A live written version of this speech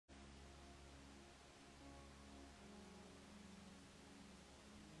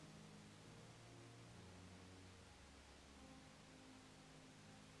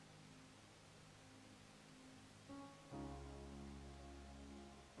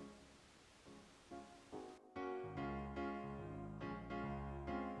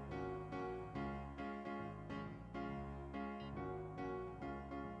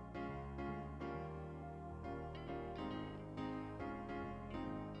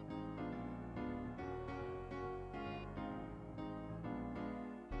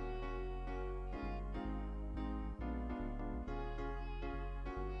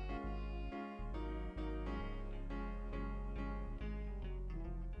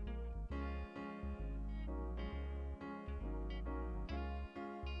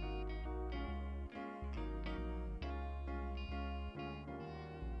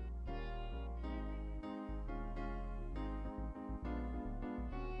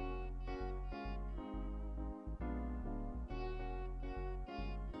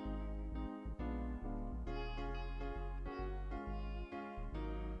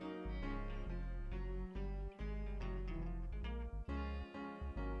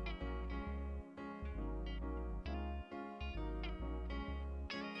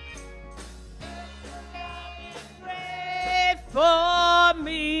for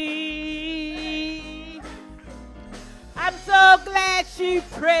me. I'm so glad she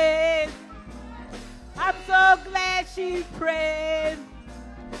prayed. I'm so glad she prayed.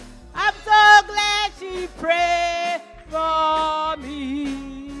 I'm so glad she prayed for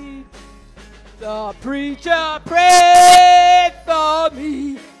me. The preacher prayed for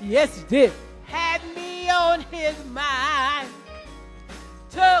me. Yes, he did. Had me on his mind.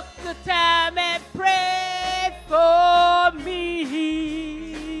 Took the time and prayed for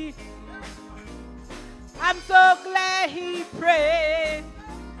me. I'm so glad he prayed.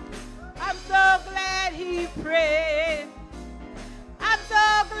 I'm so glad he prayed. I'm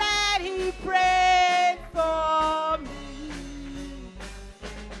so glad he prayed for me.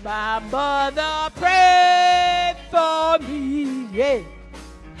 My mother prayed for me, yeah.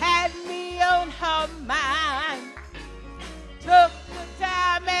 Had me on her mind. Took the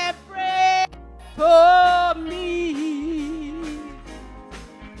time and prayed for me.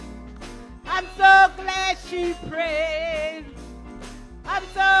 I'm so glad she prayed. I'm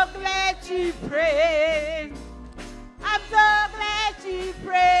so glad she prayed. I'm so glad she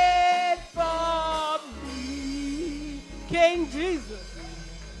prayed for me. King Jesus.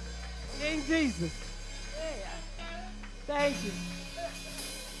 King Jesus. Yeah. Thank you.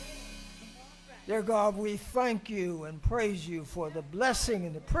 Dear God, we thank you and praise you for the blessing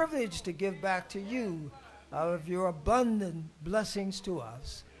and the privilege to give back to you out of your abundant blessings to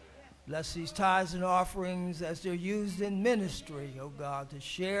us. Bless these tithes and offerings as they're used in ministry, oh God, to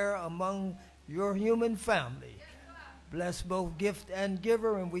share among your human family. Bless both gift and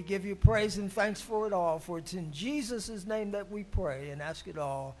giver, and we give you praise and thanks for it all. For it's in Jesus' name that we pray and ask it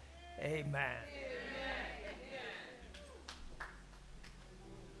all. Amen.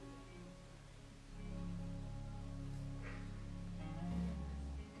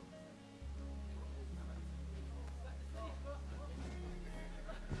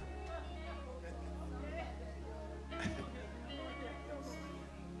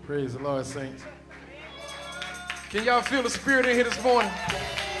 Praise the Lord, saints. Can y'all feel the Spirit in here this morning?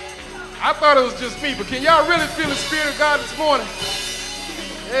 I thought it was just me, but can y'all really feel the Spirit of God this morning?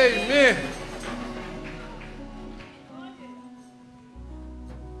 Amen.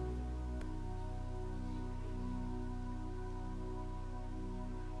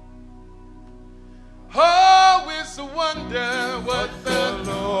 Oh, it's a wonder what the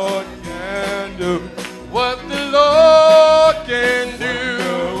Lord can do. What the Lord can do.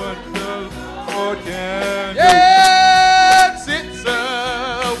 What the Lord can do. Yes, it's a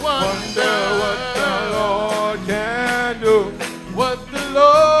wonder what the Lord can do. What the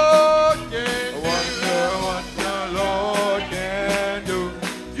Lord can do. Wonder what the Lord can do.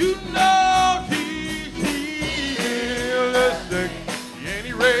 You know He healed the sick and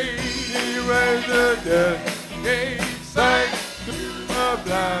He raised the dead. Gave sight to the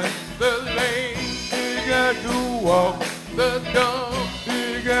blind, the lame began to walk, the dumb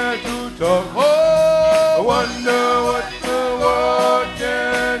began to talk. Oh, I wonder what the Lord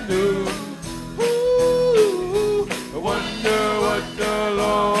can do. Ooh, I wonder what the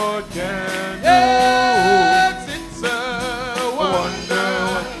Lord can do. Yes, it's a wonder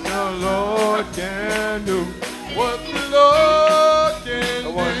what the Lord can do. What the Lord can do.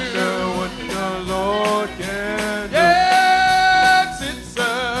 I wonder what the Lord can do. Yes, it's a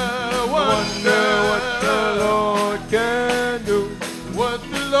wonder what the Lord can do. What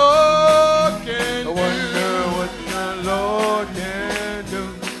the Lord can do. I wonder what the Lord can do.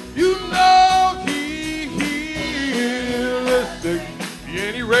 You know He healed the sick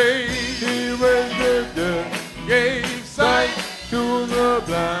and He raised the dead. Gave sight to the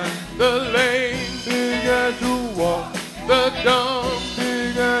blind, the lame began to walk, the dumb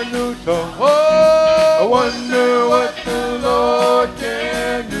began to talk. Oh, I wonder what the Lord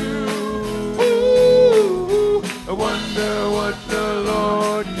can do. Ooh, I wonder what the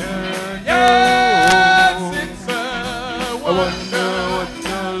Lord can do. Yes, it's a wonder. I wonder what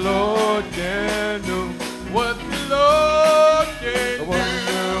the Lord can do. What the Lord can do. I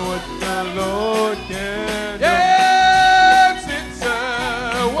wonder what the Lord can do. Yes, it's a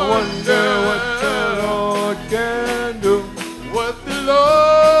wonder what the Lord can do. What the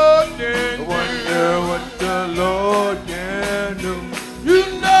Lord can do. I wonder what the Lord can do. You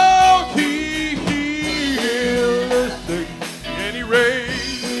know He healed the sick and He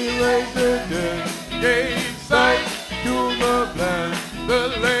raised the dead. Gave sight to the blind, the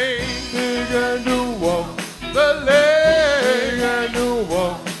lame began to walk, the lame began to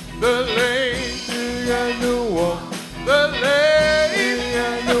walk, the lame began to walk, the lame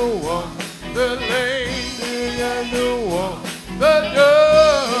began to walk,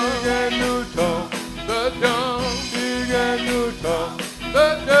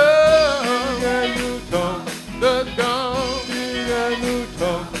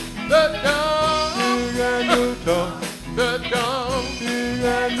 tongue. The dumb. Sing a new tongue. The dumb. Sing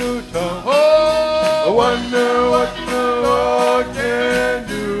a new tongue. Oh, I wonder what the Lord can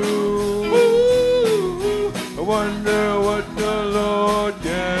do. Ooh, I wonder what the Lord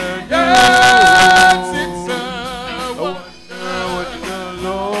can do. Yes, it's a wonder what the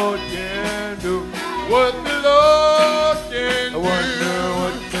Lord can do. What the Lord can do. I wonder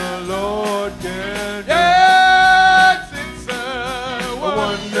what the Lord can do. Yes, it's a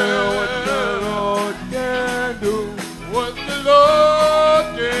wonder what the Lord can do. What the Lord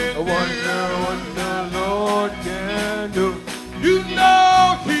can do. I wonder what the Lord can do. You know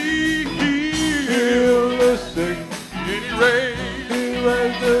He healed the sick. He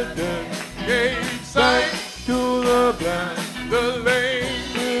raised the dead. Gave sight to the blind. The lame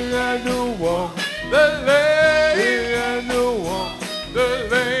began to walk. The lame began to walk. The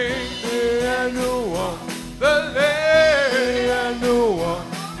lame began to walk. The lame began to walk.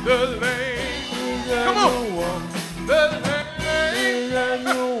 The lame began to walk. The lame began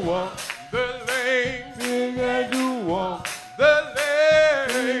to walk. The lame began to walk. The lame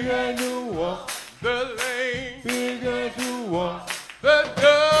began to walk. The lame began to walk. The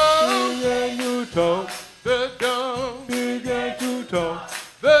dumb began to talk. The dumb began to talk.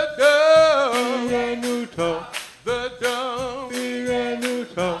 The dumb began to talk. The dumb began to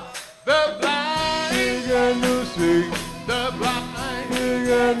talk. The blind began to see. The blind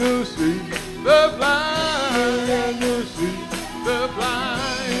began to see. The blind began to see. The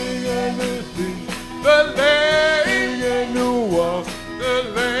blind began to see. The lame began to walk. The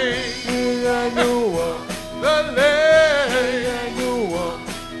lame began to walk. The lame began to walk.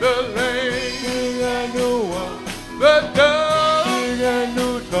 The lame began to walk. The dumb began to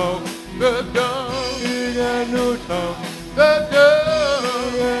talk. The dumb began to talk. The dumb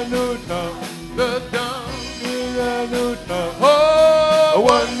began to talk. The dumb began to talk. Oh, I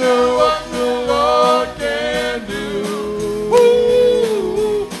wonder what the Lord can do.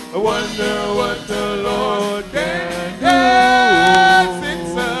 Ooh, I wonder what the Lord can do. Yes,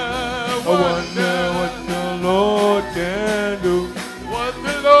 it's a wonder what the Lord can do. What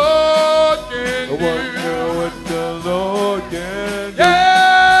the Lord can do. I wonder what the Lord can do.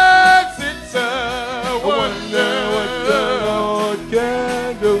 Yes, it's a wonder what the Lord can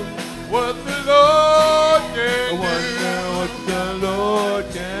do. What the Lord can do. I wonder what the Lord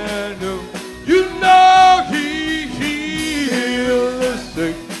can do. You know He healed the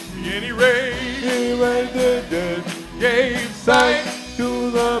sick. And He raised the dead. Gave sight to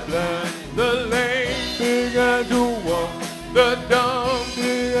the blind. The lame began to walk. The dumb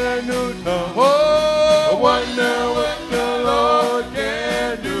began to talk. Oh, I wonder what the Lord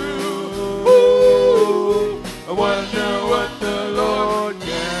can do. Ooh, I wonder what the Lord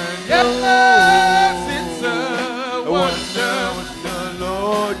can do. Yes, it's a wonder what the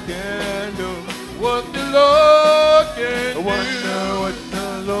Lord can do. What the Lord can do. I wonder what the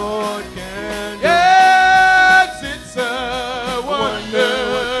Lord can do. Yes, it's a wonder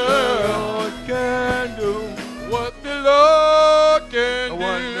what the Lord can do. What the Lord can do. I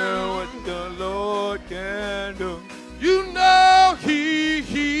wonder what the Lord can do. You know He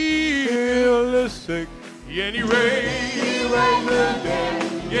healed the sick. And He raised the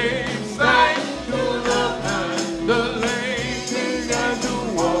dead. Gave sight to the blind. The lame began to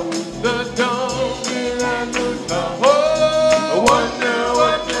walk. The dumb began to talk. Oh, I wonder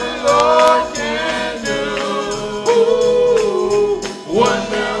what the Lord can do. Ooh,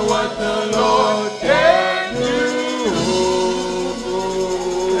 wonder what the Lord can do.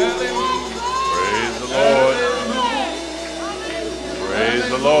 Praise the Lord. Praise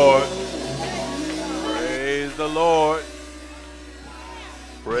the Lord. Praise the Lord.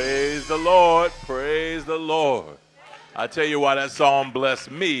 Praise the Lord. Praise the Lord. I tell you why that song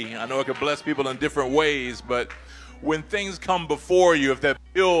blessed me. I know it could bless people in different ways, but when things come before you, if that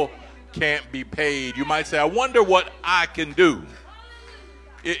bill can't be paid, you might say, I wonder what I can do.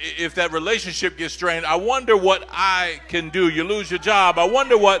 If that relationship gets strained, I wonder what I can do. You lose your job, I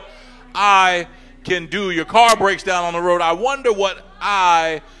wonder what I can do. Your car breaks down on the road, I wonder what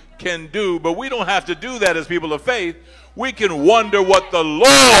I can do. But we don't have to do that as people of faith. We can wonder what the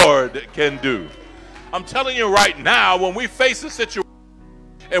Lord can do. I'm telling you right now, when we face a situation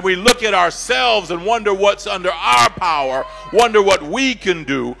and we look at ourselves and wonder what's under our power, wonder what we can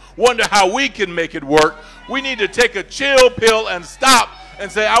do, wonder how we can make it work, we need to take a chill pill and stop and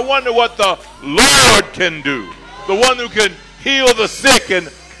say, I wonder what the Lord can do. The one who can heal the sick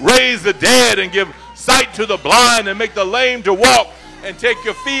and raise the dead and give sight to the blind and make the lame to walk and take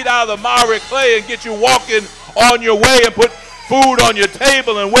your feet out of the miry clay and get you walking on your way and put food on your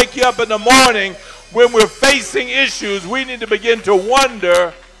table and wake you up in the morning. when we're facing issues, we need to begin to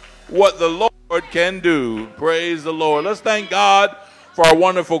wonder what the Lord can do. Praise the Lord. Let's thank God for our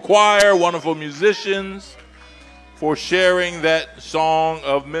wonderful choir, wonderful musicians, for sharing that song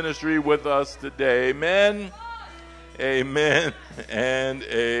of ministry with us today. Amen, amen, and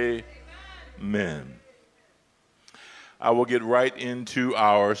amen. I will get right into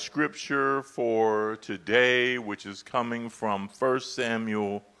our scripture for today, which is coming from 1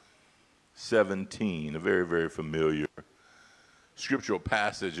 Samuel 17, a very, very familiar scriptural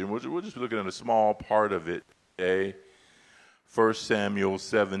passage. And we're just looking at a small part of it today. 1 Samuel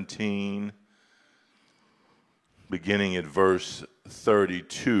 17, beginning at verse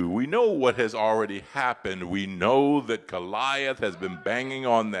 32. We know what has already happened. We know that Goliath has been banging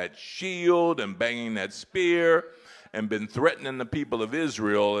on that shield and banging that spear and been threatening the people of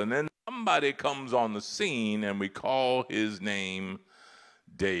Israel. And then somebody comes on the scene, and we call his name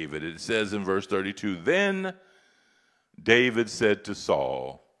David. It says in verse 32, "Then David said to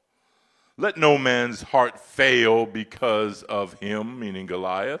Saul, 'Let no man's heart fail because of him,'" meaning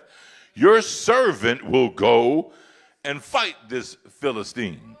Goliath. "Your servant will go and fight this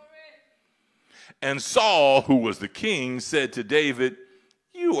Philistine." And Saul, who was the king, said to David,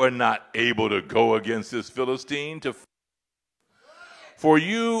 "You are not able to go against this Philistine, for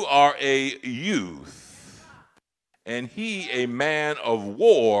you are a youth, and he a man of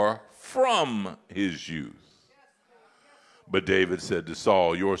war from his youth." But David said to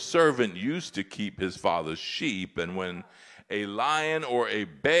Saul, "Your servant used to keep his father's sheep, and when a lion or a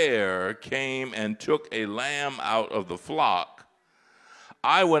bear came and took a lamb out of the flock,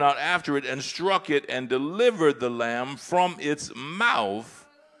 I went out after it and struck it and delivered the lamb from its mouth.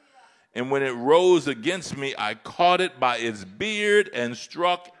 And when it rose against me, I caught it by its beard and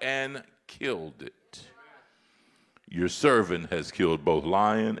struck and killed it. Your servant has killed both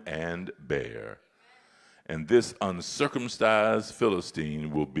lion and bear, and this uncircumcised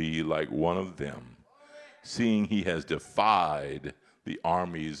Philistine will be like one of them, seeing he has defied the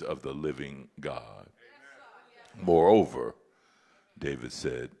armies of the living God." Moreover, David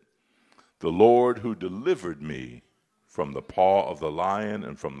said, "The Lord who delivered me from the paw of the lion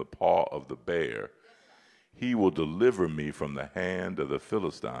and from the paw of the bear, he will deliver me from the hand of the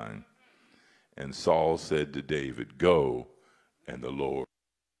Philistine." And Saul said to David, "Go, and the Lord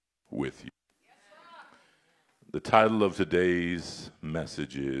with you." The title of today's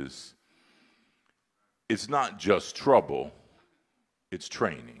message is, "It's not just trouble, it's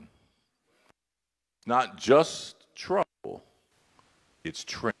training." Not just trouble, it's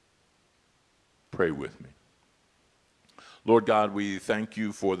training. Pray with me. Lord God, we thank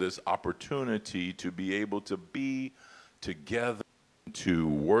you for this opportunity to be able to be together, to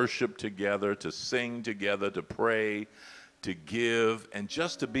worship together, to sing together, to pray, to give, and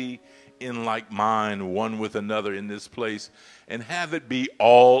just to be in like mind one with another in this place and have it be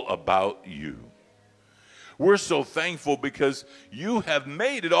all about you. We're so thankful because you have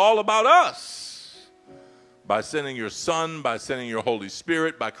made it all about us by sending your Son, by sending your Holy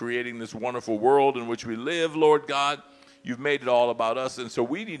Spirit, by creating this wonderful world in which we live, Lord God. You've made it all about us, and so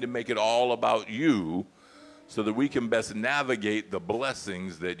we need to make it all about you so that we can best navigate the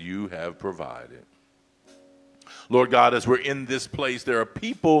blessings that you have provided. Lord God, as we're in this place, there are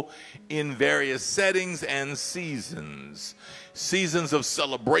people in various settings and seasons. Seasons of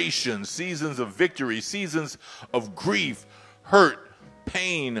celebration, seasons of victory, seasons of grief, hurt,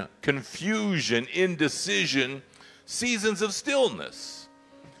 pain, confusion, indecision, seasons of stillness.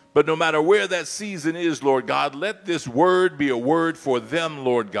 But no matter where that season is, Lord God, let this word be a word for them,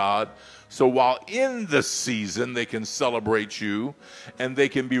 Lord God, so while in the season they can celebrate you and they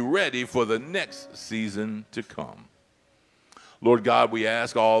can be ready for the next season to come. Lord God, we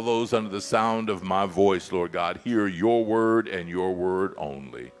ask all those under the sound of my voice, Lord God, hear your word and your word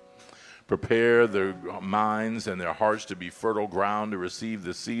only. Prepare their minds and their hearts to be fertile ground to receive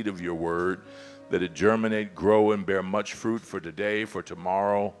the seed of your word, that it germinate, grow, and bear much fruit for today, for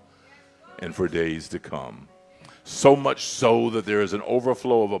tomorrow, and for days to come. So much so that there is an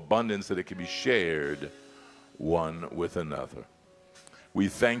overflow of abundance that it can be shared one with another. We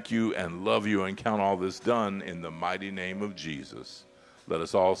thank you and love you and count all this done in the mighty name of Jesus. Let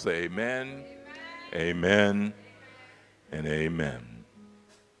us all say amen, amen, and amen.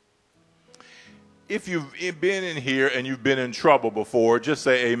 If you've been in here and you've been in trouble before, just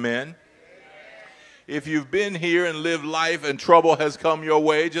say amen. If you've been here and lived life and trouble has come your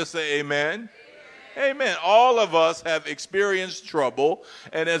way, just say amen. Amen. All of us have experienced trouble,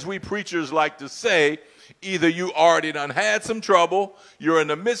 and as we preachers like to say, either you already done had some trouble, you're in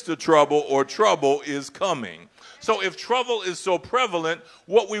the midst of trouble, or trouble is coming. So if trouble is so prevalent,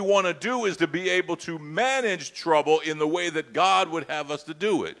 what we want to do is to be able to manage trouble in the way that God would have us to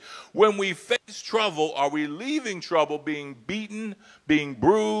do it. When we face trouble, are we leaving trouble being beaten, being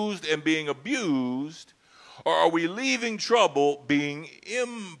bruised, and being abused? Or are we leaving trouble being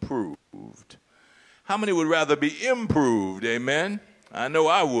improved? How many would rather be improved? Amen? I know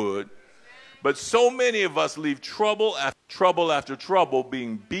I would. But so many of us leave trouble after trouble after trouble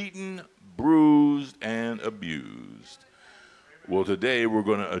being beaten, bruised, and abused. Well, today we're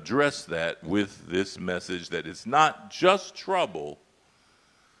going to address that with this message that it's not just trouble,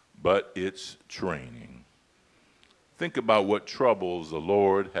 but it's training. Think about what troubles the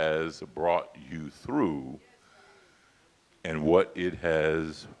Lord has brought you through and what it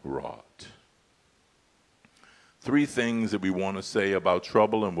has wrought. 3 things that we want to say about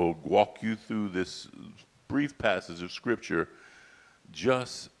trouble, and we'll walk you through this brief passage of Scripture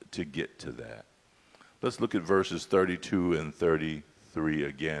just to get to that. Let's look at verses 32 and 33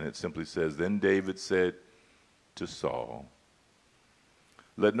 again. It simply says, "Then David said to Saul,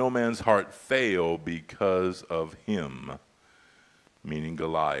 'Let no man's heart fail because of him,'" meaning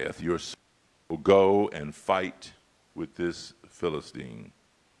Goliath. "Your son will go and fight with this Philistine."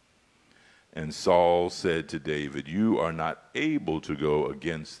 And Saul said to David, "You are not able to go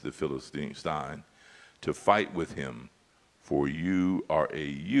against the Philistine to fight with him, for you are a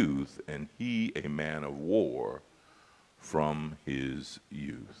youth, and he a man of war from his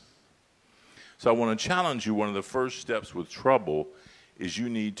youth." So I want to challenge you. One of the first steps with trouble is you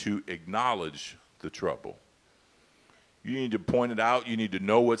need to acknowledge the trouble. You need to point it out. You need to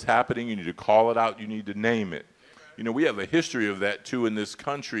know what's happening. You need to call it out. You need to name it. You know, we have a history of that, too, in this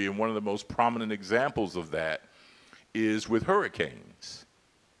country, and one of the most prominent examples of that is with hurricanes.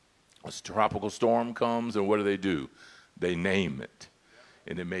 A tropical storm comes, and what do? They name it.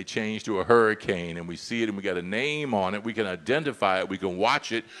 And it may change to a hurricane, and we see it, and we got a name on it. We can identify it. We can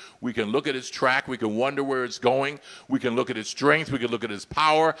watch it. We can look at its track. We can wonder where it's going. We can look at its strength. We can look at its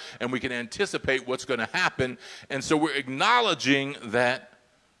power, and we can anticipate what's going to happen. And so we're acknowledging that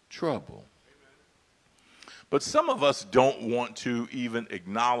trouble. But some of us don't want to even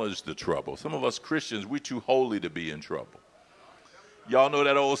acknowledge the trouble. Some of us Christians, we're too holy to be in trouble. Y'all know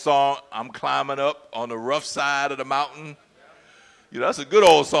that old song, "I'm climbing up on the rough side of the mountain"? You know, that's a good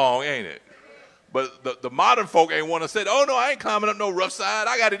old song, ain't it? But the modern folk ain't want to say, "Oh, no, I ain't climbing up no rough side.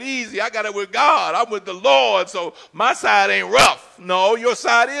 I got it easy. I got it with God. I'm with the Lord, so my side ain't rough." No, your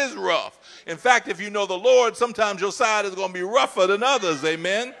side is rough. In fact, if you know the Lord, sometimes your side is going to be rougher than others,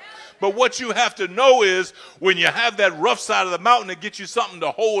 amen? But what you have to know is when you have that rough side of the mountain, it gets you something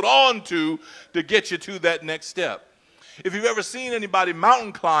to hold on to get you to that next step. If you've ever seen anybody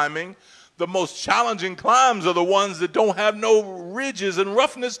mountain climbing, the most challenging climbs are the ones that don't have no ridges and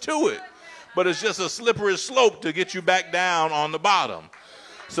roughness to it. But it's just a slippery slope to get you back down on the bottom.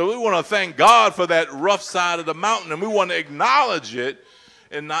 So we want to thank God for that rough side of the mountain, and we want to acknowledge it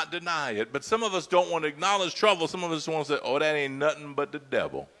and not deny it. But some of us don't want to acknowledge trouble. Some of us want to say, "Oh, that ain't nothing but the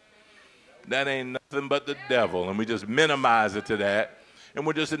devil. That ain't nothing but the devil." And we just minimize it to that. And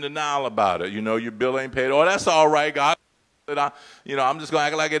we're just in denial about it. You know, your bill ain't paid. "Oh, that's all right, God. I'm just going to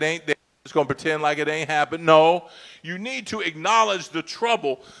act like it ain't there. I'm just going to pretend like it ain't happened." No, you need to acknowledge the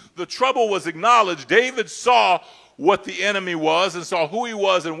trouble. The trouble was acknowledged. David saw what the enemy was and saw who he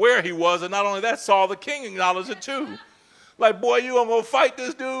was and where he was. And not only that, Saul the king acknowledged it too. Like, "Boy, you going to go fight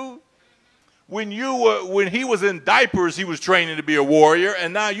this dude? When he was in diapers, he was training to be a warrior,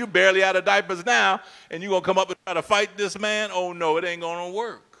 and now you barely out of diapers now, and you going to come up and try to fight this man? Oh, no, it ain't going to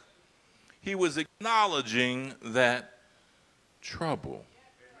work." He was acknowledging that trouble.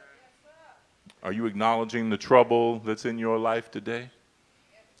 Are you acknowledging the trouble that's in your life today?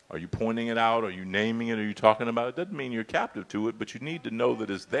 Are you pointing it out? Are you naming it? Are you talking about it? Doesn't mean you're captive to it, but you need to know that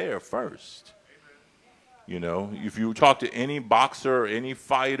it's there first. You know, if you talk to any boxer or any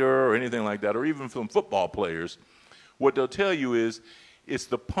fighter or anything like that, or even some football players, what they'll tell you is it's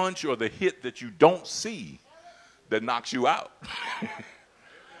the punch or the hit that you don't see that knocks you out.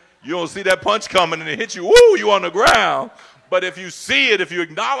 You don't see that punch coming and it hits you, woo, you on the ground. But if you see it, if you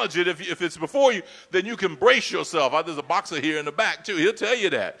acknowledge it, if it's before you, then you can brace yourself. There's a boxer here in the back, too. He'll tell you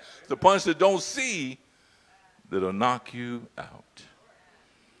that. It's the punch that don't see that'll knock you out.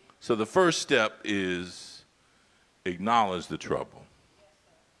 So the first step is acknowledge the trouble.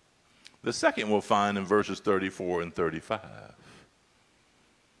 The second we'll find in verses 34 and 35.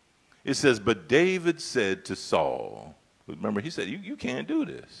 It says, "But David said to Saul," remember he said, you can't do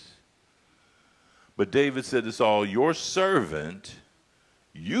this. "But David said to Saul, your servant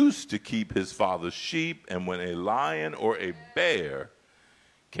used to keep his father's sheep, and when a lion or a bear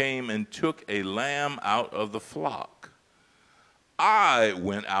came and took a lamb out of the flock. I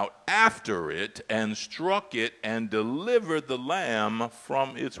went out after it and struck it and delivered the lamb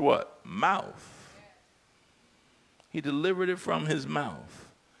from its what? Mouth. He delivered it from his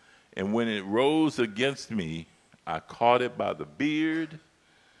mouth. And when it rose against me, I caught it by the beard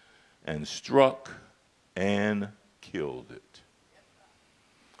and struck and killed it.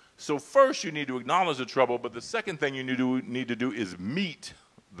 So first you need to acknowledge the trouble, but the second thing you need to do is meet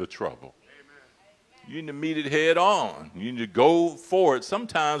the trouble. You need to meet it head on. You need to go for it.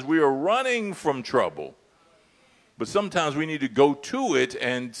 Sometimes we are running from trouble, but sometimes we need to go to it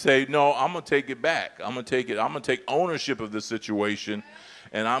and say, no, I'm going to take it back. I'm going to take ownership of the situation,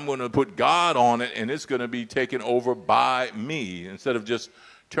 and I'm going to put God on it, and it's going to be taken over by me, instead of just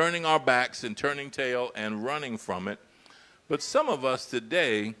turning our backs and turning tail and running from it. But some of us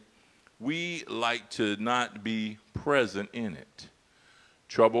today, we like to not be present in it.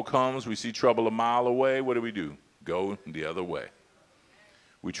 Trouble comes, we see trouble a mile away, what do? Go the other way.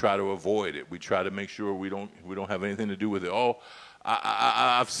 We try to avoid it. We try to make sure we don't have anything to do with it. Oh,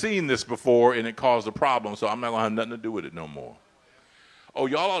 I've seen this before and it caused a problem, so I'm not going to have nothing to do with it no more. Oh,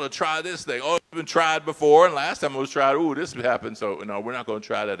 y'all ought to try this thing. Oh, it's been tried before, and last time it was tried, ooh, this happened, so no, we're not going to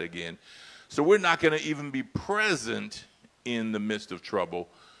try that again. So we're not going to even be present in the midst of trouble.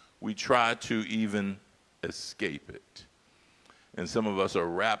 We try to even escape it. And some of us are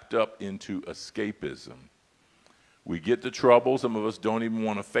wrapped up into escapism. We get the trouble. Some of us don't even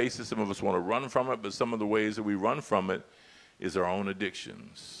want to face it. Some of us want to run from it. But some of the ways that we run from it is our own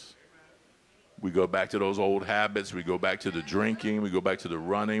addictions. We go back to those old habits. We go back to the drinking. We go back to the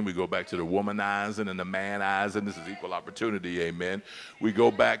running. We go back to the womanizing and the manizing. This is equal opportunity, amen. We go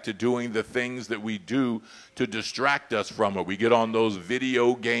back to doing the things that we do to distract us from it. We get on those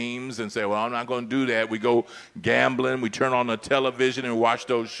video games and say, well, I'm not going to do that. We go gambling. We turn on the television and watch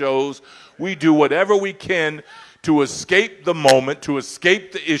those shows. We do whatever we can to escape the moment, to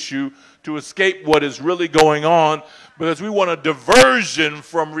escape the issue, to escape what is really going on, because we want a diversion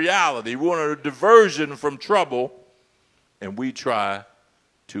from reality. We want a diversion from trouble, and we try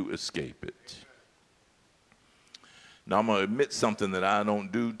to escape it. Now, I'm going to admit something that I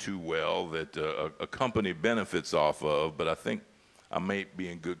don't do too well, that a company benefits off of, but I think I may be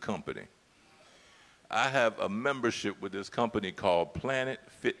in good company. I have a membership with this company called Planet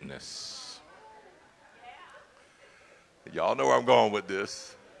Fitness. Y'all know where I'm going with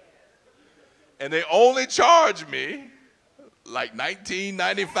this. And they only charge me like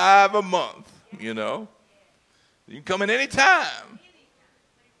 $19.95 a month, you know. You can come in any time.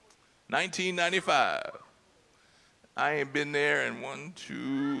 $19.95. I ain't been there in 1,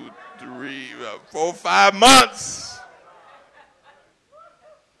 2, 3, 4, 5 months.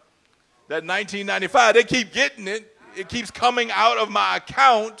 That $19.95, they keep getting it. It keeps coming out of my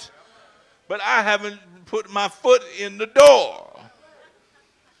account, but I haven't put my foot in the door.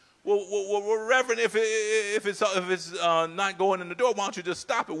 Well, Reverend, if it's not going in the door, why don't you just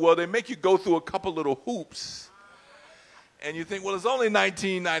stop it? Well, they make you go through a couple little hoops. And you think, well, it's only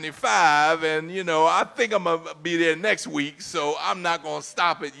 $19.95, and, you know, I think I'm going to be there next week, so I'm not going to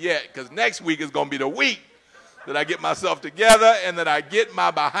stop it yet, because next week is going to be the week that I get myself together and that I get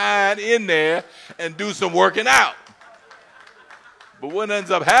my behind in there and do some working out. But what ends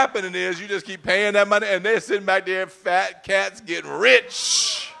up happening is you just keep paying that money, and they're sitting back there, fat cats getting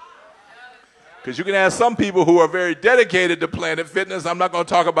rich. Because you can ask some people who are very dedicated to Planet Fitness, I'm not going to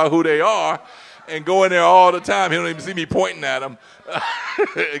talk about who they are, and go in there all the time. He don't even see me pointing at them.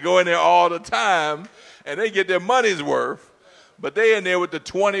 Go in there all the time, and they get their money's worth. But they in there with the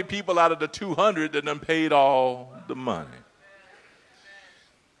 20 people out of the 200 that done paid all the money.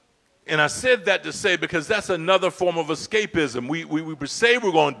 And I said that to say, because that's another form of escapism. We say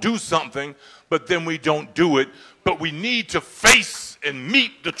we're going to do something, but then we don't do it. But we need to face and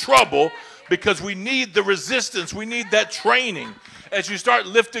meet the trouble, because we need the resistance. We need that training. As you start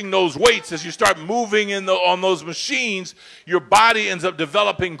lifting those weights, as you start moving on those machines, your body ends up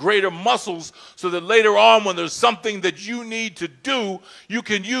developing greater muscles, so that later on, when there's something that you need to do, you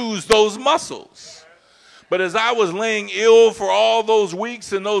can use those muscles. But as I was laying ill for all those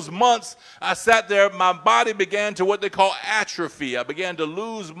weeks and those months, I sat there, my body began to what they call atrophy. I began to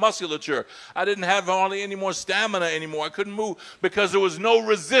lose musculature. I didn't have hardly any more stamina anymore. I couldn't move because there was no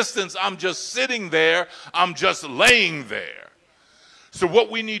resistance. I'm just sitting there. I'm just laying there. So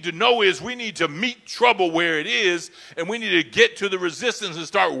what we need to know is we need to meet trouble where it is, and we need to get to the resistance and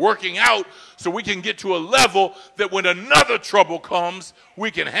start working out so we can get to a level that when another trouble comes,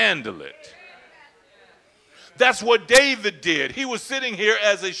 we can handle it. That's what David did. He was sitting here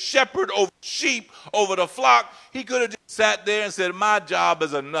as a shepherd over sheep, over the flock. He could have just Sat there and said, my job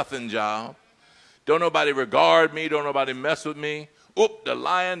is a nothing job. Don't nobody regard me. Don't nobody mess with me. Oop, the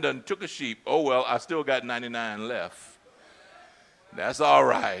lion done took a sheep. Oh, well, I still got 99 left. That's all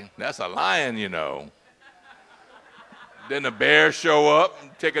right. That's a lion, you know. Then the bear show up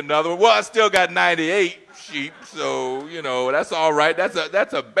and take another one. Well, I still got 98 sheep, so, you know, that's all right.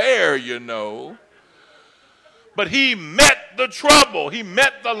 That's a bear, you know. But he met the trouble. He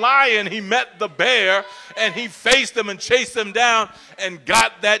met the lion. He met the bear, and he faced them and chased them down and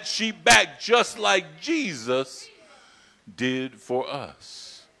got that sheep back, just like Jesus did for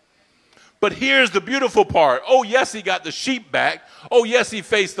us. But here's the beautiful part. Oh, yes, he got the sheep back. Oh, yes, he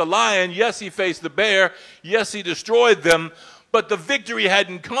faced the lion. Yes, he faced the bear. Yes, he destroyed them. But the victory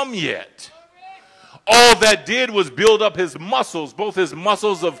hadn't come yet. All that did was build up his muscles, both his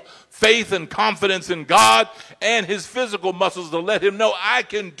muscles of faith and confidence in God and his physical muscles to let him know I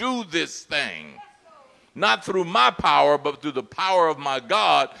can do this thing. Not through my power, but through the power of my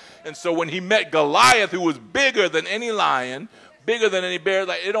God. And so when he met Goliath, who was bigger than any lion, bigger than any bear,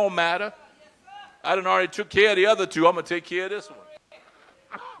 like, it don't matter. I done already took care of the other two. I'm going to take care of this one.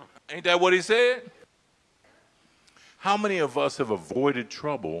 Ain't that what he said? How many of us have avoided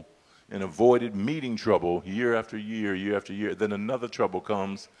trouble and avoided meeting trouble year after year, year after year? Then another trouble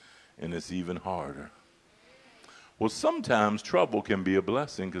comes, and it's even harder. Well, sometimes trouble can be a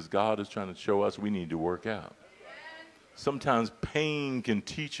blessing because God is trying to show us we need to work out. Sometimes pain can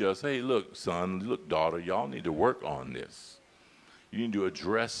teach us, hey, look, son, look, daughter, y'all need to work on this. You need to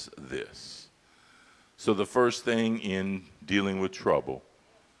address this. So the first thing in dealing with trouble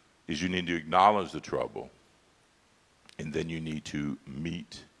is you need to acknowledge the trouble, and then you need to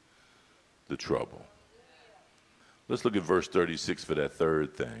meet the trouble. Let's look at verse 36 for that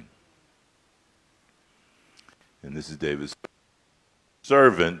third thing. And this is David's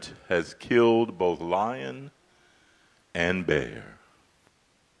servant has killed both lion and bear.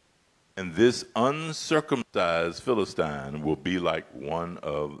 And this uncircumcised Philistine will be like one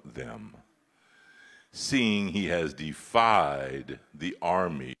of them, seeing he has defied the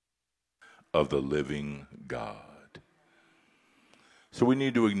army of the living God. So we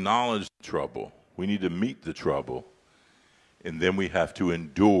need to acknowledge the trouble. We need to meet the trouble. And then we have to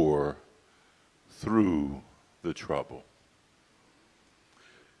endure through the trouble.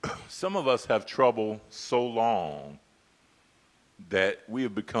 Some of us have trouble so long that we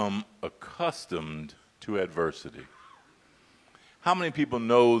have become accustomed to adversity. How many people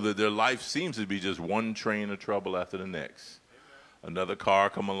know that their life seems to be just one train of trouble after the next? Another car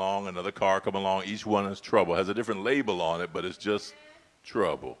come along, another car come along. Each one is trouble. Has a different label on it, but it's just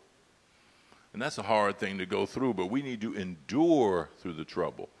trouble. And that's a hard thing to go through, but we need to endure through the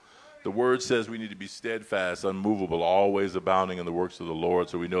trouble. The word says we need to be steadfast, unmovable, always abounding in the works of the Lord,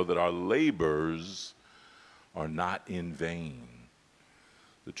 so we know that our labors are not in vain.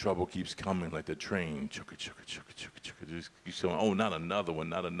 The trouble keeps coming like the train. Chugga, chugga, chugga, chugga, chugga. Just keeps going, oh, not another one,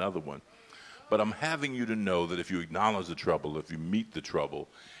 not another one. But I'm having you to know that if you acknowledge the trouble, if you meet the trouble,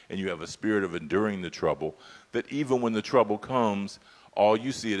 and you have a spirit of enduring the trouble, that even when the trouble comes, all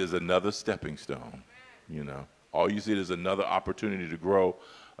you see it as another stepping stone, you know. All you see it as another opportunity to grow,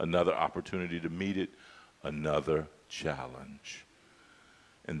 another opportunity to meet it, another challenge.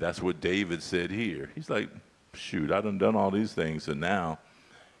 And that's what David said here. He's like, shoot, I done all these things, and now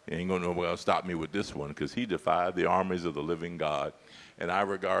he ain't going to know what'll stop me with this one, because he defied the armies of the living God. And I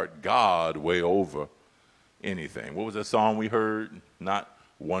regard God way over anything. What was that song we heard? Not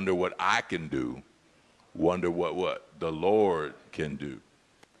wonder what I can do. Wonder what the Lord can do.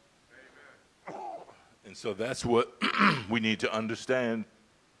 Amen. And so that's what we need to understand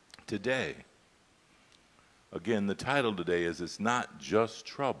today. Again, the title today is it's not just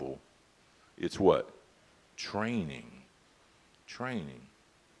trouble. It's what? Training. Training.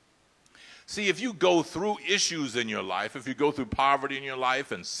 See, if you go through issues in your life, if you go through poverty in your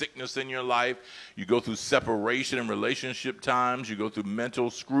life and sickness in your life, you go through separation and relationship times, you go through mental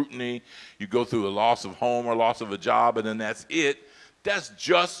scrutiny, you go through a loss of home or loss of a job, and then that's it, that's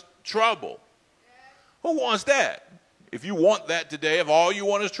just trouble. Who wants that? If you want that today, if all you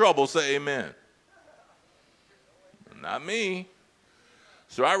want is trouble, say amen. Not me.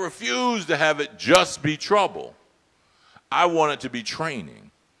 So I refuse to have it just be trouble. I want it to be training.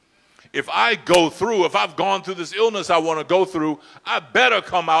 If I go through, if I've gone through this illness I want to go through, I better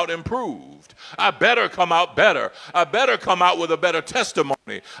come out improved. I better come out better. I better come out with a better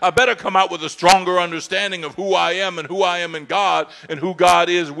testimony. I better come out with a stronger understanding of who I am and who I am in God and who God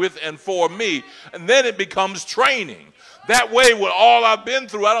is with and for me. And then it becomes training. That way, with all I've been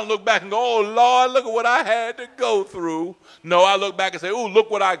through, I don't look back and go, oh, Lord, look at what I had to go through. No, I look back and say, oh, look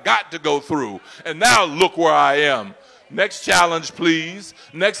what I got to go through. And now look where I am. Next challenge, please.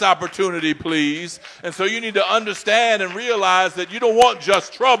 Next opportunity, please. And so you need to understand and realize that you don't want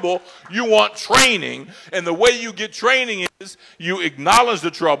just trouble. You want training. And the way you get training is you acknowledge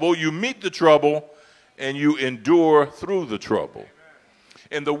the trouble, you meet the trouble, and you endure through the trouble.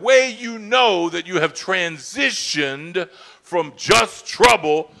 And the way you know that you have transitioned from just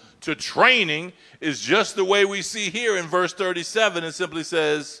trouble to training is just the way we see here in verse 37. It simply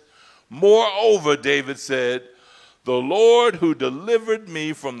says, moreover, David said, the Lord who delivered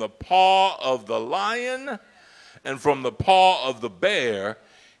me from the paw of the lion and from the paw of the bear,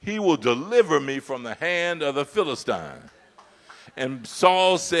 he will deliver me from the hand of the Philistine. And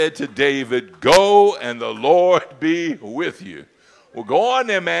Saul said to David, go and the Lord be with you. Well, go on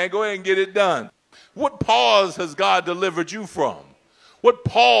there, man. Go ahead and get it done. What paws has God delivered you from? What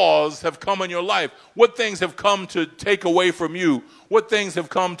paws have come in your life? What things have come to take away from you? What things have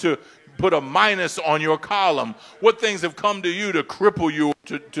come to put a minus on your column? What things have come to you to cripple you,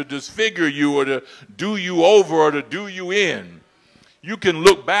 to disfigure you, or to do you over, or to do you in? You can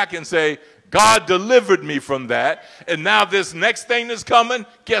look back and say, God delivered me from that, and now this next thing that's coming,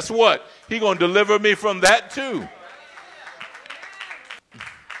 guess what? He's going to deliver me from that too.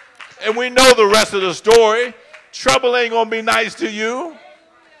 And we know the rest of the story. Trouble ain't going to be nice to you.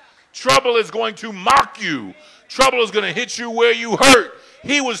 Trouble is going to mock you. Trouble is going to hit you where you hurt.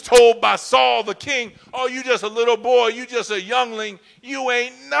 He was told by Saul the king, oh, you just a little boy, you just a youngling, you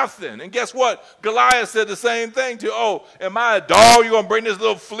ain't nothing. And guess what? Goliath said the same thing to, oh, am I a dog? You going to bring this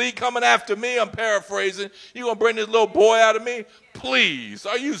little flea coming after me? I'm paraphrasing. You going to bring this little boy out of me? Please,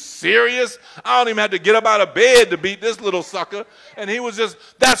 are you serious? I don't even have to get up out of bed to beat this little sucker. And he was just,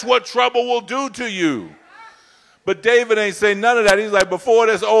 that's what trouble will do to you. But David ain't saying none of that. He's like, before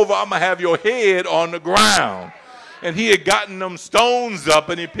this over, I'm going to have your head on the ground. And he had gotten them stones up,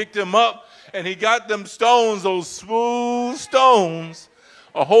 and he picked them up, and he got them stones, those smooth stones,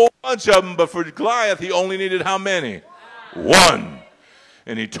 a whole bunch of them. But for Goliath, he only needed how many? One.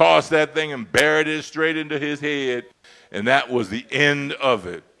 And he tossed that thing and buried it straight into his head, and that was the end of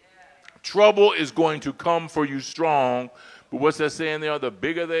it. Trouble is going to come for you strong, but what's that saying there? The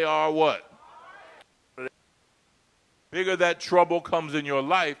bigger they are, what? The bigger that trouble comes in your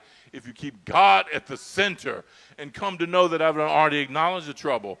life, if you keep God at the center and come to know that I've already acknowledged the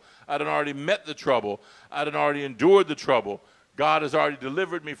trouble, I've already met the trouble, I've already endured the trouble, God has already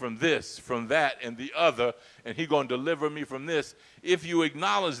delivered me from this, from that, and the other, and he's going to deliver me from this. If you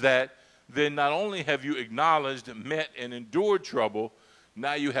acknowledge that, then not only have you acknowledged, met, and endured trouble,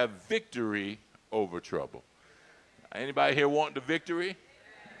 now you have victory over trouble. Anybody here want the victory?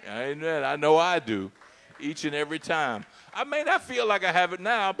 Amen. I know I do. Each and every time. I may not feel like I have it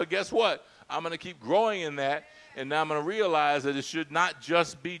now, but guess what? I'm going to keep growing in that, and now I'm going to realize that it should not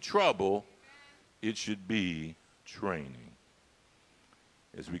just be trouble, it should be training.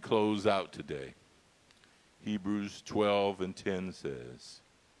 As we close out today, Hebrews 12:10 says,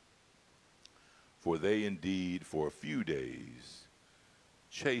 for they indeed for a few days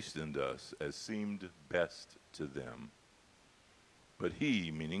chastened us as seemed best to them, but he,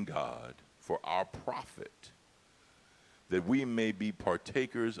 meaning God, for our profit, that we may be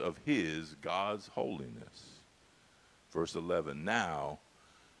partakers of his, God's holiness. Verse 11, now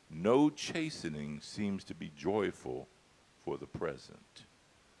no chastening seems to be joyful for the present,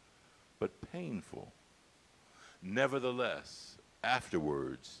 but painful. Nevertheless,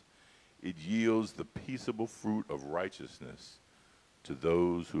 afterwards, it yields the peaceable fruit of righteousness to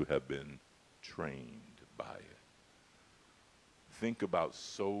those who have been trained by it. Think about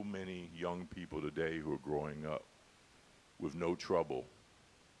so many young people today who are growing up with no trouble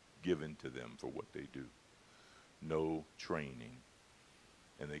given to them for what they do. No training.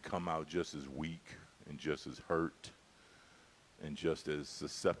 And they come out just as weak and just as hurt and just as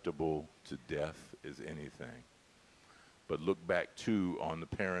susceptible to death as anything. But look back, too, on the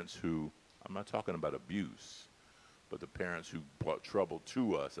parents who, I'm not talking about abuse, but the parents who brought trouble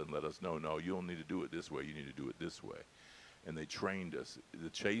to us and let us know, no, you don't need to do it this way, you need to do it this way. And they trained us. The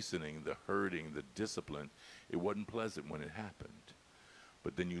chastening, the hurting, the discipline, it wasn't pleasant when it happened.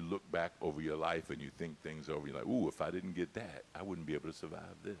 But then you look back over your life and you think things over. You're like, ooh, if I didn't get that, I wouldn't be able to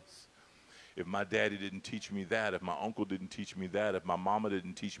survive this. If my daddy didn't teach me that, if my uncle didn't teach me that, if my mama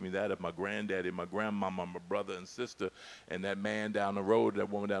didn't teach me that, if my granddaddy, my grandmama, my brother and sister, and that man down the road, that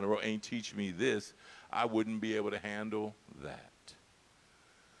woman down the road ain't teach me this, I wouldn't be able to handle that.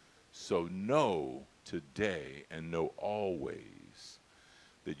 So know today and know always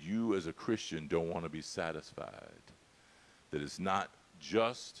that you as a Christian don't want to be satisfied, that it's not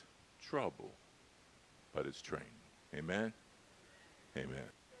just trouble, but it's training. Amen? Amen. Amen.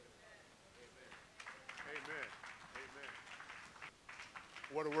 Amen.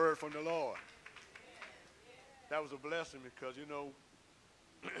 What a word from the Lord. That was a blessing because, you know,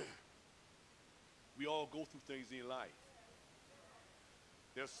 we all go through things in life.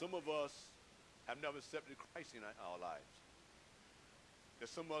 There's some of us have never accepted Christ in our lives. There's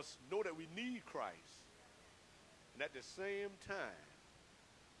some of us know that we need Christ. And at the same time,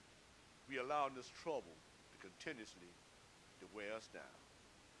 we allow this trouble to continuously to wear us down.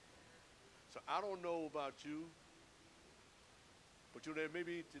 So I don't know about you, but you know,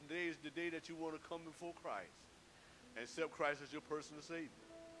 maybe today is the day that you want to come before Christ and accept Christ as your personal Savior.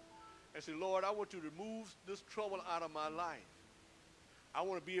 And say, Lord, I want you to remove this trouble out of my life. I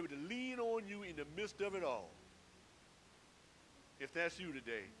want to be able to lean on you in the midst of it all. If that's you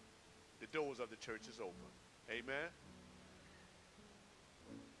today, the doors of the church is open. Amen.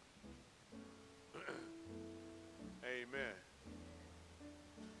 Amen.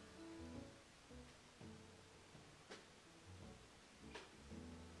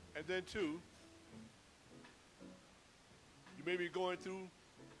 And then too, you may be going through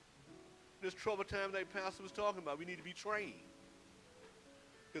this trouble time that Pastor was talking about. We need to be trained.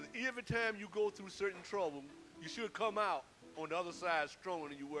 Because every time you go through certain trouble, you should come out on the other side stronger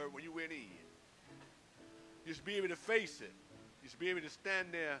than you were when you went in. You should be able to face it. You should be able to stand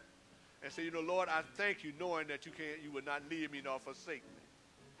there and say, you know, Lord, I thank you, knowing that you will not leave me nor forsake me.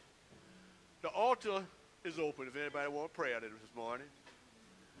 The altar is open if anybody wants prayer this morning.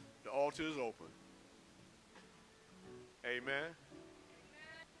 The altar is open. Amen.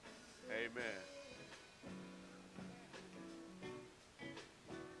 Amen.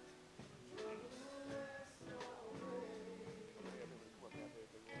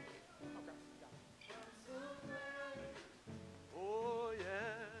 Oh, yeah.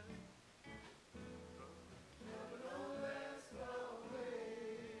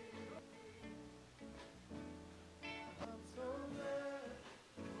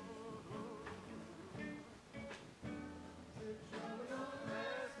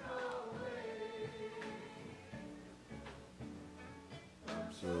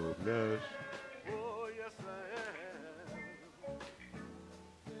 So blessed. Oh, yes, I am.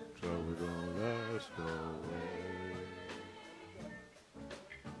 Trouble don't last always.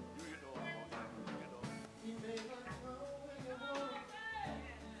 You know, you know.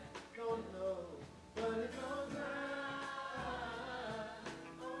 Don't know, but it's on time.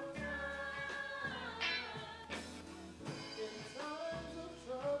 On time. In times of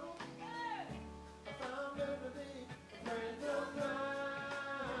trouble, I found remedy, a friend of mine.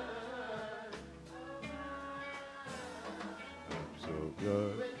 I'm so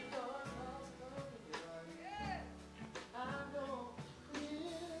glad. When God has done right, I know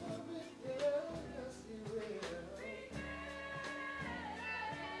He'll be there, yes He will.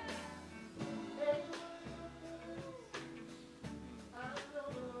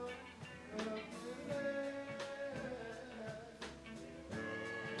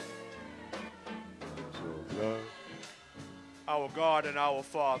 So glad. Our God and our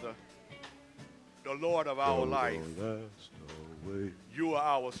Father, the Lord of our life. Don't last always. You are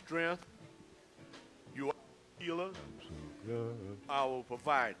our strength. You are our healer, I'm so glad. our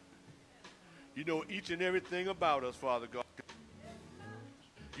provider. You know each and everything about us, Father God.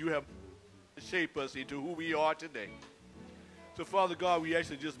 You have shaped us into who we are today. So, Father God, we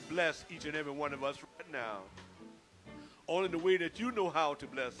actually just bless each and every one of us right now, only the way that you know how to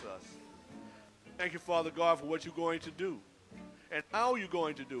bless us. Thank you, Father God, for what you're going to do and how you're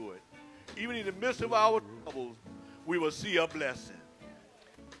going to do it. Even in the midst of our troubles, we will see a blessing.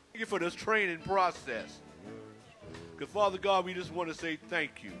 Thank you for this training process. Because, Father God, we just want to say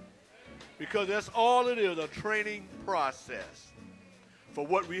thank you. Because that's all it is, a training process for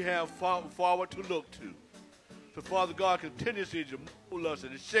what we have forward to look to. So, Father God, continuously to mold us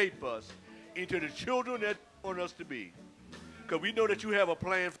and to shape us into the children that you want us to be. Because we know that you have a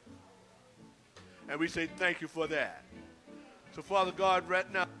plan, and we say thank you for that. So, Father God, right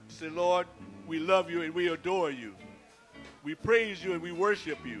now, we say, Lord, we love you and we adore you. We praise you and we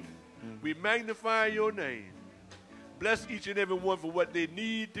worship you. We magnify your name. Bless each and every one for what they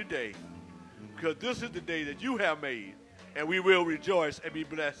need today. Because this is the day that you have made, and we will rejoice and be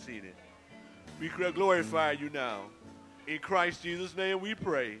blessed in it. We glorify you now. In Christ Jesus' name we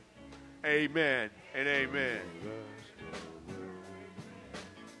pray. Amen and amen.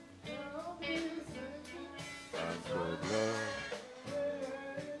 I'm so glad.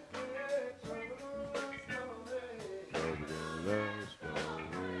 Trouble don't last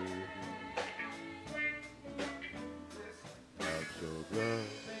always. I'm so glad.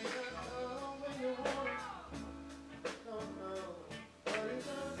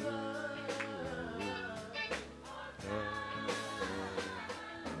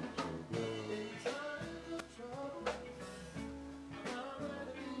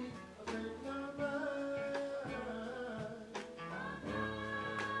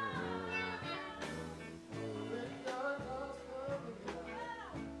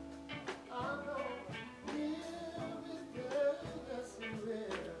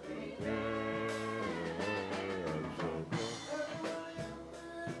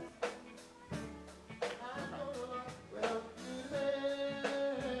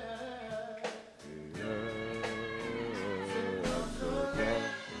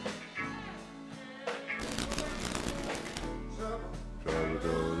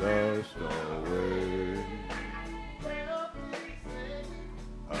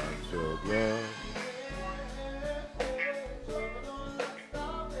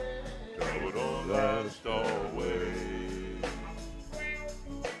 last always.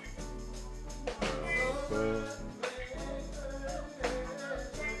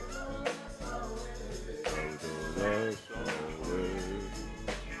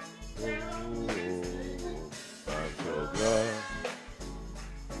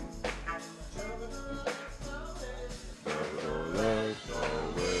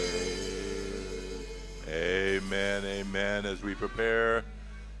 Amen, amen. As we prepare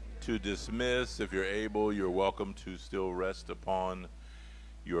to dismiss, if you're able, you're welcome to still rest upon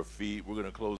your feet. We're going to close.